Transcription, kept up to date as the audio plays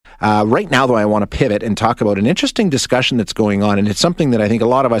Right now, though, I want to pivot and talk about an interesting discussion that's going on, and it's something that I think a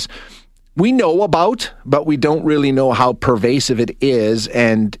lot of us, we know about, but we don't really know how pervasive it is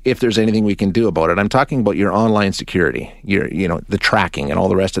and if there's anything we can do about it. I'm talking about your online security, the tracking and all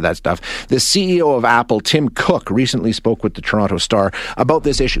the rest of that stuff. The CEO of Apple, Tim Cook, recently spoke with the Toronto Star about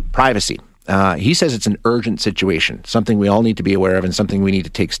this issue, privacy. He says it's an urgent situation, something we all need to be aware of and something we need to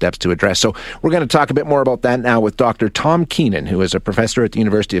take steps to address. So we're going to talk a bit more about that now with Dr. Tom Keenan, who is a professor at the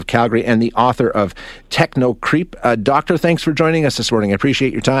University of Calgary and the author of Techno Creep. Doctor, thanks for joining us this morning. I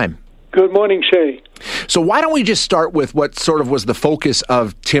appreciate your time. Good morning, Shay. So why don't we just start with what sort of was the focus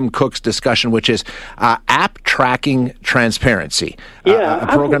of Tim Cook's discussion, which is app tracking transparency, a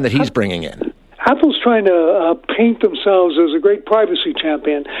program that he's bringing in. Apple's trying to paint themselves as a great privacy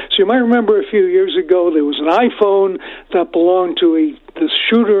champion. So you might remember a few years ago there was an iPhone that belonged to this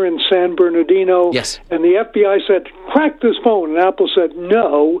shooter in San Bernardino. Yes. And the FBI said, crack this phone. And Apple said,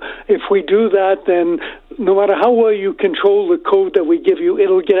 no, if we do that, then no matter how well you control the code that we give you,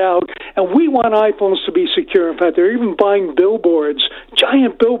 it'll get out. And we want iPhones to be secure. In fact, they're even buying billboards,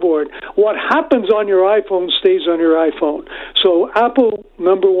 giant billboard. What happens on your iPhone stays on your iPhone. So Apple,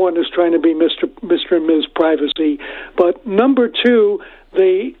 number one, is trying to be Mr. and Ms. Privacy. But number two,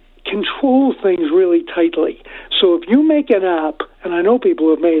 they control things really tightly. So if you make an app, and I know people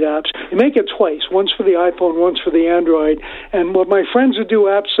have made apps, you make it twice, once for the iPhone, once for the Android, and what my friends who do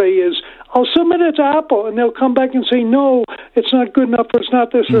apps say is, I'll submit it to Apple, and they'll come back and say, no, it's not good enough, or it's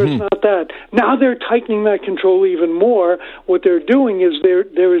not this, or it's not that. Now they're tightening that control even more. What they're doing is there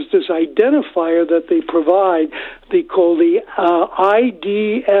is this identifier that they provide, they call the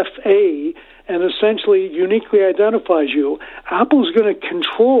IDFA, and essentially uniquely identifies you. Apple's going to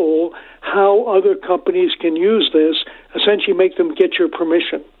control how other companies can use this, essentially make them get your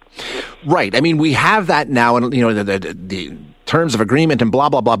permission. Right. I mean, we have that now, and the terms of agreement and blah,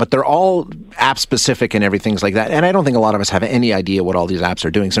 blah, blah, but they're all app specific and everything's like that. And I don't think a lot of us have any idea what all these apps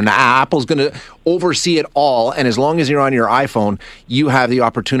are doing. So now Apple's going to oversee it all. And as long as you're on your iPhone, you have the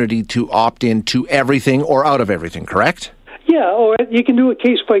opportunity to opt in to everything or out of everything, correct? Yeah, or you can do a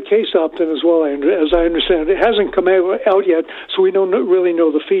case-by-case opt-in as well, as I understand. It hasn't come out yet, so we don't really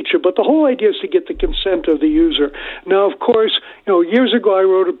know the feature. But the whole idea is to get the consent of the user. Now, of course, years ago I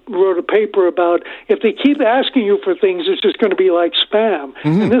wrote a paper about if they keep asking you for things, it's just going to be like spam.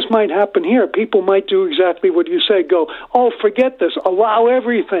 Mm-hmm. And this might happen here. People might do exactly what you say, go, oh, forget this, allow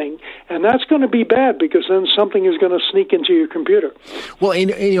everything. And that's going to be bad because then something is going to sneak into your computer. Well,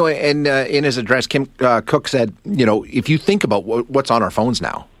 in his address, Tim Cook said, if you think about what's on our phones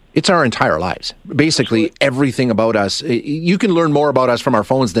now, it's our entire lives. Basically, Absolutely. Everything about us. You can learn more about us from our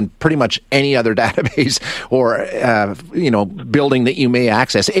phones than pretty much any other database or building that you may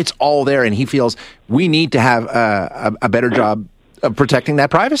access. It's all there, and he feels we need to have a better job of protecting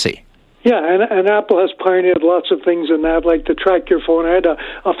that privacy. Yeah, and Apple has pioneered lots of things in that, like to track your phone. I had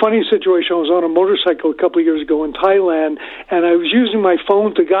a funny situation. I was on a motorcycle a couple of years ago in Thailand, and I was using my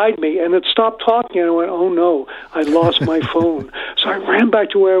phone to guide me, and it stopped talking, and I went, oh no, I lost my phone. So I ran back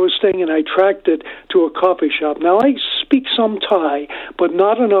to where I was staying, and I tracked it to a coffee shop. Now, I speak some Thai, but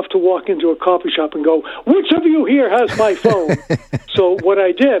not enough to walk into a coffee shop and go, which of you here has my phone? So what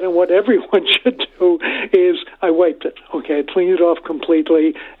I did, and what everyone should do, is I wiped it. Okay, I cleaned it off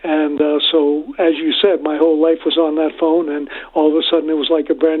completely, and so, as you said, my whole life was on that phone, and all of a sudden it was like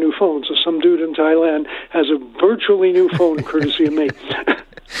a brand new phone. So some dude in Thailand has a virtually new phone, courtesy of me.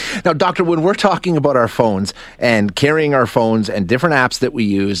 Now, Doctor, when we're talking about our phones and carrying our phones and different apps that we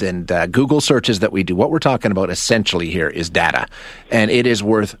use and Google searches that we do, what we're talking about essentially here is data, and it is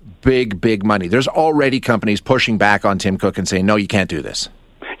worth big, big money. There's already companies pushing back on Tim Cook and saying, no, you can't do this.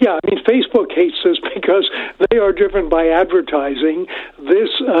 Yeah, I mean, Facebook hates this because they are driven by advertising. This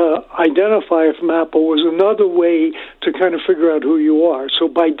identifier from Apple was another way to kind of figure out who you are. So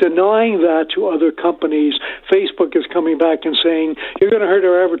by denying that to other companies, Facebook is coming back and saying, you're going to hurt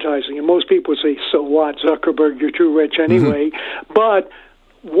our advertising. And most people say, so what, Zuckerberg, you're too rich anyway. Mm-hmm. But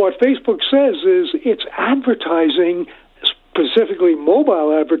what Facebook says is it's advertising, specifically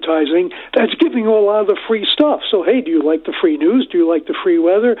mobile advertising, that's giving you a lot of the free stuff. So, hey, do you like the free news? Do you like the free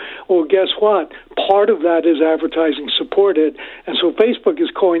weather? Well, guess what? Part of that is advertising supported. And so Facebook is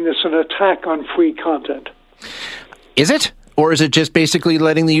calling this an attack on free content. Is it? Or is it just basically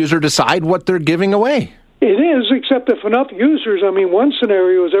letting the user decide what they're giving away? It is, except if enough users, one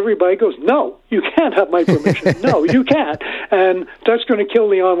scenario is everybody goes, no, You can't have my permission. No, you can't. And that's going to kill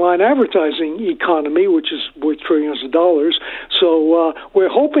the online advertising economy, which is worth trillions of dollars. So we're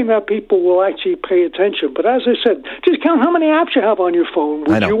hoping that people will actually pay attention. But as I said, just count how many apps you have on your phone.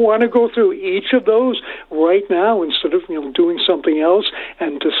 Would you want to go through each of those right now instead of doing something else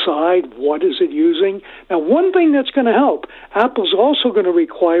and decide what is it using? Now, one thing that's going to help, Apple's also going to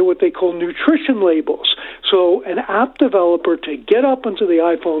require what they call nutrition labels. So an app developer, to get up into the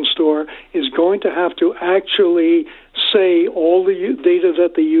iPhone store, is going to have to actually say all the data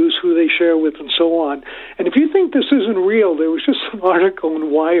that they use, who they share with, and so on. And if you think this isn't real, there was just an article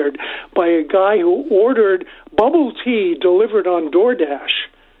in Wired by a guy who ordered bubble tea delivered on DoorDash.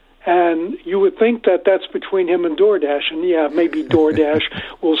 And you would think that that's between him and DoorDash. And yeah, maybe DoorDash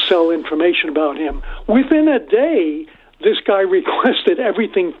will sell information about him. Within a day, this guy requested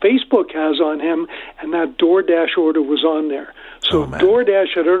everything Facebook has on him, and that DoorDash order was on there. So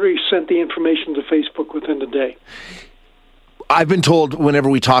DoorDash had already sent the information to Facebook within a day. I've been told whenever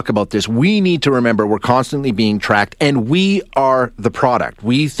we talk about this, we need to remember we're constantly being tracked, and we are the product.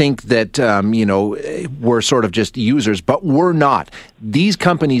 We think that, we're sort of just users, but we're not. These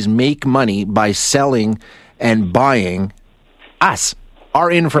companies make money by selling and buying us, our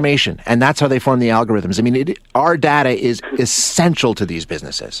information, and that's how they form the algorithms. I mean, our data is essential to these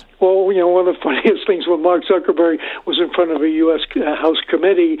businesses. Well, one of the funniest things when Mark Zuckerberg was in front of a U.S. House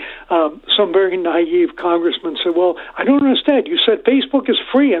committee, some very naive congressman said, well, I don't understand. You said Facebook is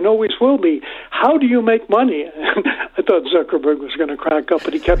free and always will be. How do you make money? I thought Zuckerberg was going to crack up,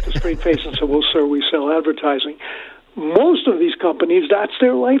 but he kept a straight face and said, well, sir, we sell advertising. Most of these companies, that's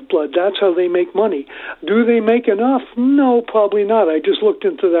their lifeblood. That's how they make money. Do they make enough? No, probably not. I just looked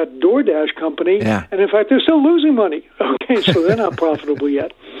into that DoorDash company, and in fact, they're still losing money. Okay, so they're not profitable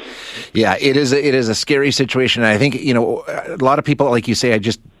yet. Yeah, it is a scary situation. And I think, a lot of people, like you say, I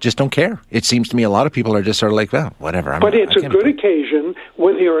just don't care. It seems to me a lot of people are just sort of like, well, whatever. But it's a good occasion,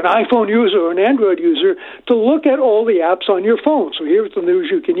 whether you're an iPhone user or an Android user, to look at all the apps on your phone. So here's the news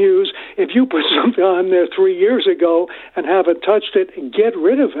you can use. If you put something on there 3 years ago and haven't touched it, get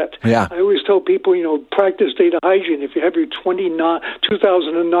rid of it. Yeah. I always tell people, practice data hygiene. If you have your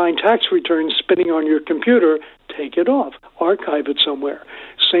 2009 tax return spinning on your computer, take it off. Archive it somewhere.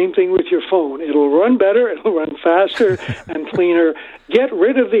 Same thing with your phone. It'll run better, it'll run faster and cleaner. Get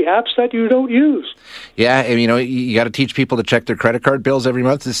rid of the apps that you don't use. Yeah, and you got to teach people to check their credit card bills every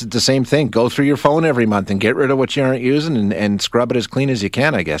month. This is the same thing. Go through your phone every month and get rid of what you aren't using and scrub it as clean as you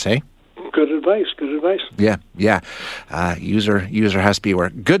can, I guess, hey? Good advice. Yeah. User has to be aware.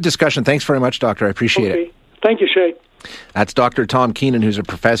 Good discussion. Thanks very much, Doctor. I appreciate it. Thank you, Shay. That's Dr. Tom Keenan, who's a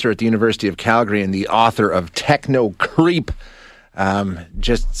professor at the University of Calgary and the author of Techno Creep.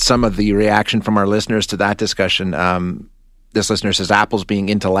 Just some of the reaction from our listeners to that discussion. This listener says, Apple's being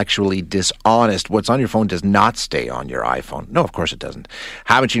intellectually dishonest. What's on your phone does not stay on your iPhone. No, of course it doesn't.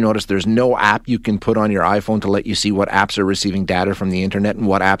 Haven't you noticed there's no app you can put on your iPhone to let you see what apps are receiving data from the internet and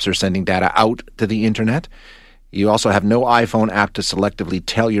what apps are sending data out to the internet? You also have no iPhone app to selectively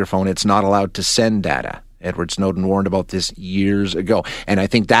tell your phone it's not allowed to send data. Edward Snowden warned about this years ago. And I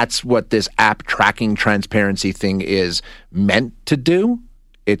think that's what this app tracking transparency thing is meant to do.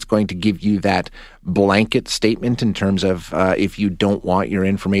 It's going to give you that blanket statement in terms of if you don't want your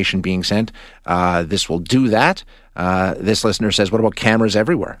information being sent, this will do that. This listener says, what about cameras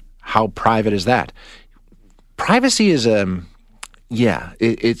everywhere? How private is that? Privacy is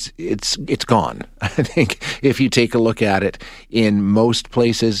it's gone. I think if you take a look at it in most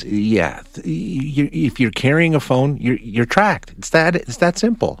places, if you're carrying a phone, you're tracked. It's that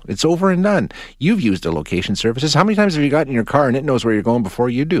simple. It's over and done. You've used the location services. How many times have you gotten in your car and it knows where you're going before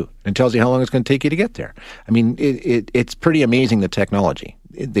you do and tells you how long it's going to take you to get there? I mean, it's pretty amazing, the technology.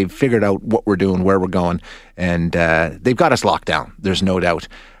 They've figured out what we're doing, where we're going, and they've got us locked down. There's no doubt.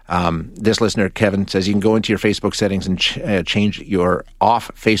 This listener, Kevin, says you can go into your Facebook settings and change your off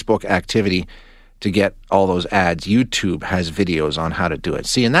Facebook activity to get all those ads. YouTube has videos on how to do it.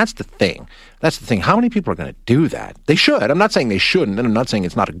 See, and that's the thing. How many people are going to do that? They should. I'm not saying they shouldn't, and I'm not saying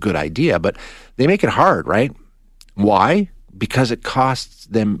it's not a good idea, but they make it hard, right? Why? Because it costs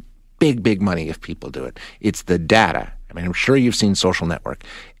them big money if people do it. It's the data. I mean, I'm sure you've seen Social Network.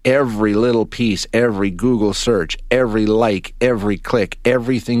 Every little piece, every Google search, every like, every click,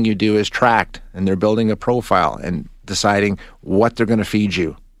 everything you do is tracked, and they're building a profile and deciding what they're going to feed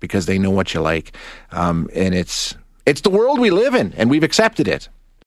you because they know what you like. And it's the world we live in, and we've accepted it.